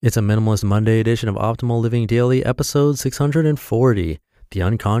It's a Minimalist Monday edition of Optimal Living Daily, episode 640, The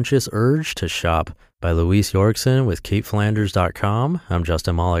Unconscious Urge to Shop by Luise Jorgensen with CaitFlanders.com. I'm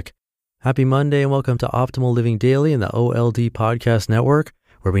Justin Malik. Happy Monday and welcome to Optimal Living Daily in the OLD Podcast Network,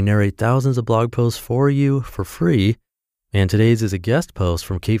 where we narrate thousands of blog posts for you for free. And today's is a guest post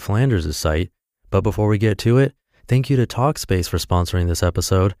from Cait Flanders' site. But before we get to it, thank you to Talkspace for sponsoring this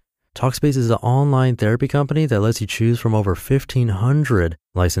episode. Talkspace is an online therapy company that lets you choose from over 1,500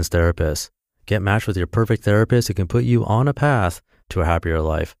 licensed therapists. Get matched with your perfect therapist who can put you on a path to a happier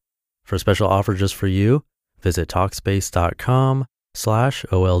life. For a special offer just for you, visit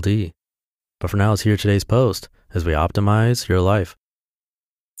Talkspace.com/OLD. But for now, let's hear today's post as we optimize your life.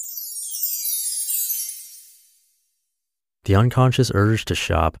 The Unconscious Urge to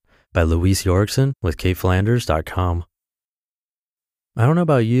Shop by Luise Jorgensen with CaitFlanders.com. I don't know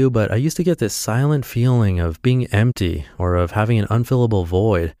about you, but I used to get this silent feeling of being empty or of having an unfillable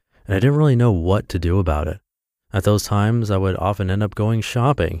void, and I didn't really know what to do about it. At those times, I would often end up going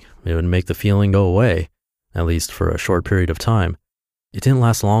shopping. It would make the feeling go away, at least for a short period of time. It didn't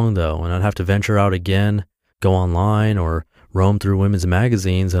last long though, and I'd have to venture out again, go online, or roam through women's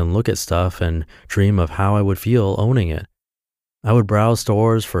magazines and look at stuff and dream of how I would feel owning it. I would browse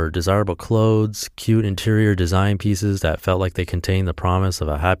stores for desirable clothes, cute interior design pieces that felt like they contained the promise of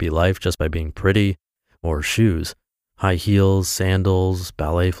a happy life just by being pretty, or shoes, high heels, sandals,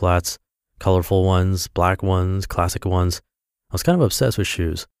 ballet flats, colorful ones, black ones, classic ones. I was kind of obsessed with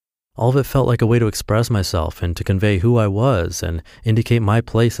shoes. All of it felt like a way to express myself and to convey who I was and indicate my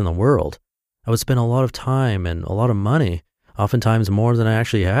place in the world. I would spend a lot of time and a lot of money, oftentimes more than I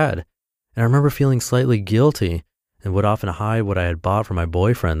actually had. And I remember feeling slightly guilty and would often hide what I had bought for my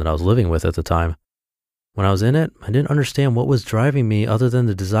boyfriend that I was living with at the time. When I was in it, I didn't understand what was driving me other than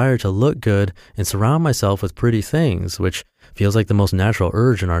the desire to look good and surround myself with pretty things, which feels like the most natural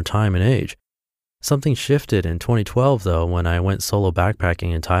urge in our time and age. Something shifted in 2012 though when I went solo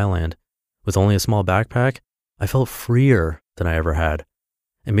backpacking in Thailand. With only a small backpack, I felt freer than I ever had.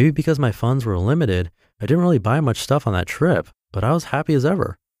 And maybe because my funds were limited, I didn't really buy much stuff on that trip, but I was happy as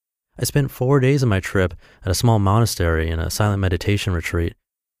ever. I spent 4 days of my trip at a small monastery in a silent meditation retreat.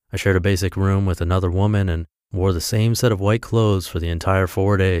 I shared a basic room with another woman and wore the same set of white clothes for the entire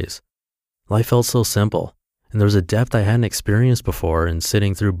 4 days. Life felt so simple, and there was a depth I hadn't experienced before in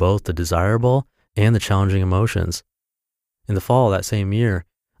sitting through both the desirable and the challenging emotions. In the fall of that same year,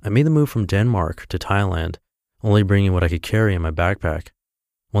 I made the move from Denmark to Thailand, only bringing what I could carry in my backpack.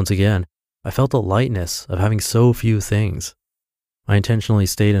 Once again, I felt the lightness of having so few things. I intentionally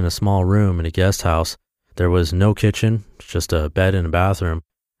stayed in a small room in a guest house. There was no kitchen, just a bed and a bathroom,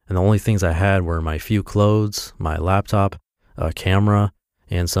 and the only things I had were my few clothes, my laptop, a camera,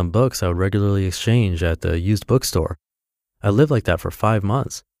 and some books I would regularly exchange at the used bookstore. I lived like that for 5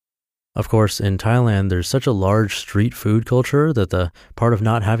 months. Of course, in Thailand, there's such a large street food culture that the part of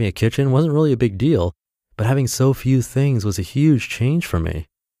not having a kitchen wasn't really a big deal, but having so few things was a huge change for me.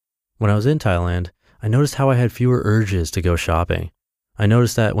 When I was in Thailand, I noticed how I had fewer urges to go shopping. I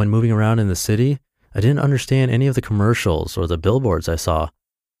noticed that when moving around in the city, I didn't understand any of the commercials or the billboards I saw.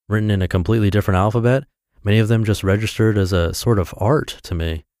 Written in a completely different alphabet, many of them just registered as a sort of art to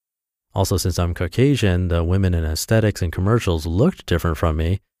me. Also, since I'm Caucasian, the women in aesthetics and commercials looked different from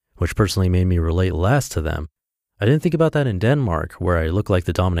me, which personally made me relate less to them. I didn't think about that in Denmark, where I look like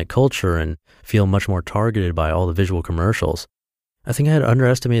the dominant culture and feel much more targeted by all the visual commercials. I think I had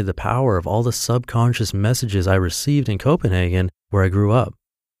underestimated the power of all the subconscious messages I received in Copenhagen, where I grew up.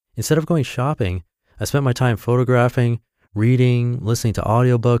 Instead of going shopping, I spent my time photographing, reading, listening to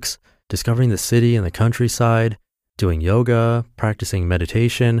audiobooks, discovering the city and the countryside, doing yoga, practicing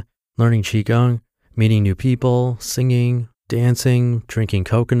meditation, learning Qigong, meeting new people, singing, dancing, drinking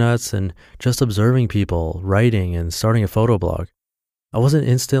coconuts, and just observing people, writing, and starting a photo blog. I wasn't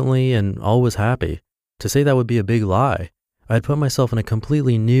instantly and always happy. To say that would be a big lie. I had put myself in a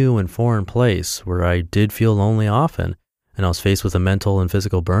completely new and foreign place where I did feel lonely often, and I was faced with a mental and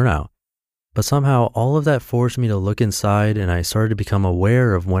physical burnout. But somehow all of that forced me to look inside, and I started to become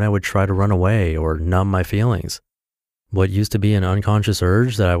aware of when I would try to run away or numb my feelings. What used to be an unconscious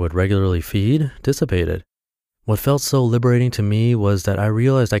urge that I would regularly feed dissipated. What felt so liberating to me was that I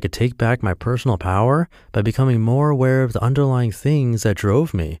realized I could take back my personal power by becoming more aware of the underlying things that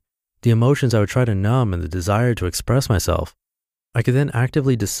drove me, the emotions I would try to numb and the desire to express myself. I could then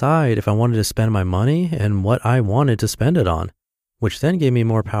actively decide if I wanted to spend my money and what I wanted to spend it on, which then gave me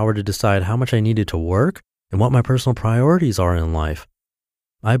more power to decide how much I needed to work and what my personal priorities are in life.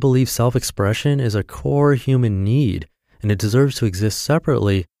 I believe self-expression is a core human need, and it deserves to exist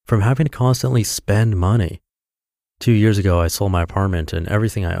separately from having to constantly spend money. 2 years ago, I sold my apartment and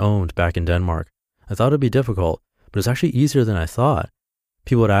everything I owned back in Denmark. I thought it'd be difficult, but it's actually easier than I thought.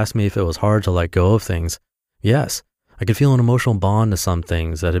 People would ask me if it was hard to let go of things. Yes, I could feel an emotional bond to some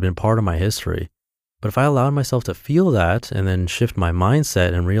things that had been part of my history. But if I allowed myself to feel that and then shift my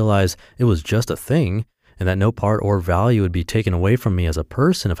mindset and realize it was just a thing and that no part or value would be taken away from me as a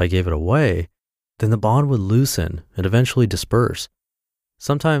person if I gave it away, then the bond would loosen and eventually disperse.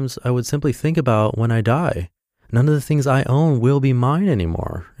 Sometimes I would simply think about when I die. None of the things I own will be mine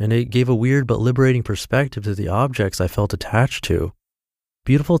anymore, and it gave a weird but liberating perspective to the objects I felt attached to.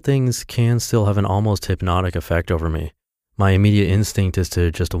 Beautiful things can still have an almost hypnotic effect over me. My immediate instinct is to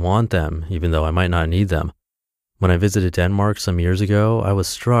just want them, even though I might not need them. When I visited Denmark some years ago, I was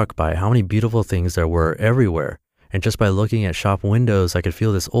struck by how many beautiful things there were everywhere. And just by looking at shop windows, I could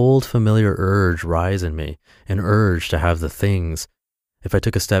feel this old familiar urge rise in me, an urge to have the things. If I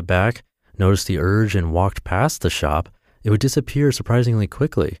took a step back, noticed the urge and walked past the shop, it would disappear surprisingly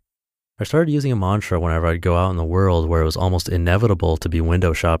quickly. I started using a mantra whenever I'd go out in the world where it was almost inevitable to be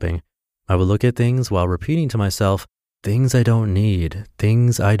window shopping. I would look at things while repeating to myself, things I don't need,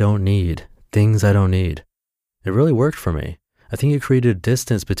 things I don't need, things I don't need. It really worked for me. I think it created a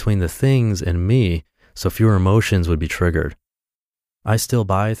distance between the things and me, so fewer emotions would be triggered. I still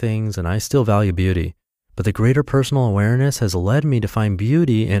buy things and I still value beauty, but the greater personal awareness has led me to find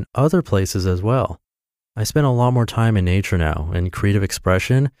beauty in other places as well. I spend a lot more time in nature now, and creative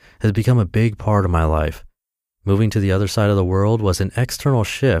expression has become a big part of my life. Moving to the other side of the world was an external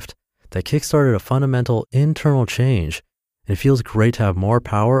shift that kickstarted a fundamental internal change, and it feels great to have more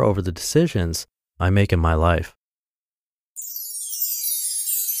power over the decisions I make in my life.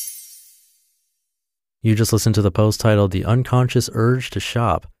 You just listened to the post titled The Unconscious Urge to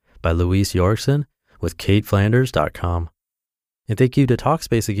Shop by Luise Jorgensen with CaitFlanders.com. And thank you to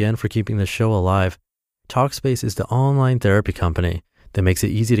Talkspace again for keeping the show alive. Talkspace is the online therapy company that makes it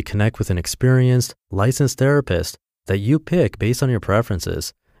easy to connect with an experienced, licensed therapist that you pick based on your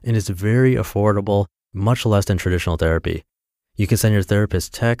preferences, and it's very affordable, much less than traditional therapy. You can send your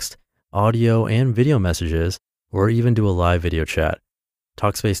therapist text, audio, and video messages, or even do a live video chat.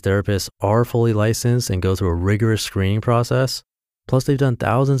 Talkspace therapists are fully licensed and go through a rigorous screening process. Plus, they've done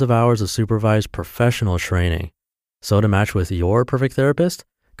thousands of hours of supervised professional training. So to match with your perfect therapist,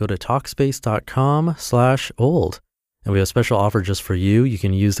 go to Talkspace.com/old. And we have a special offer just for you. You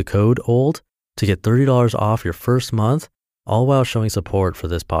can use the code OLD to get $30 off your first month, all while showing support for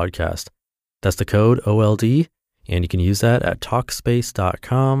this podcast. That's the code OLD, and you can use that at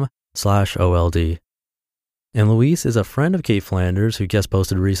Talkspace.com/OLD. And Luise is a friend of Cait Flanders who guest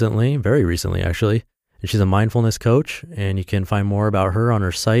posted recently, very recently actually, and she's a mindfulness coach, and you can find more about her on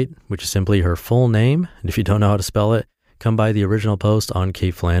her site, which is simply her full name. And if you don't know how to spell it, come by the original post on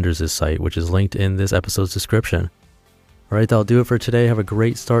Cait Flanders' site, which is linked in this episode's description. All right, that'll do it for today. Have a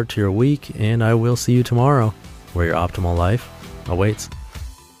great start to your week, and I will see you tomorrow, where your optimal life awaits.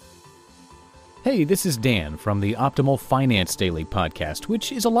 Hey, this is Dan from the Optimal Finance Daily podcast,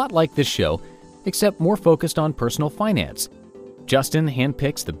 which is a lot like this show, except more focused on personal finance. Justin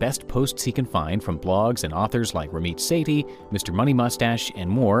handpicks the best posts he can find from blogs and authors like Ramit Sethi, Mr. Money Mustache, and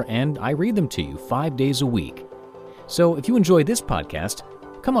more, and I read them to you 5 days a week. So if you enjoy this podcast,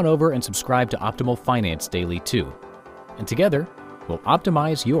 come on over and subscribe to Optimal Finance Daily too. And together, we'll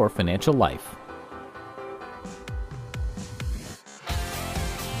optimize your financial life.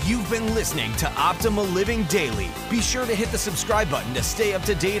 You've been listening to Optimal Living Daily. Be sure to hit the subscribe button to stay up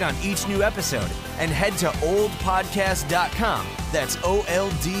to date on each new episode, and head to oldpodcast.com. That's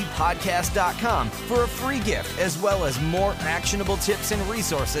OLDpodcast.com for a free gift, as well as more actionable tips and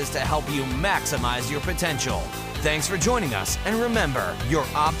resources to help you maximize your potential. Thanks for joining us, and remember, your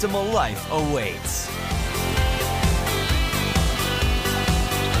optimal life awaits.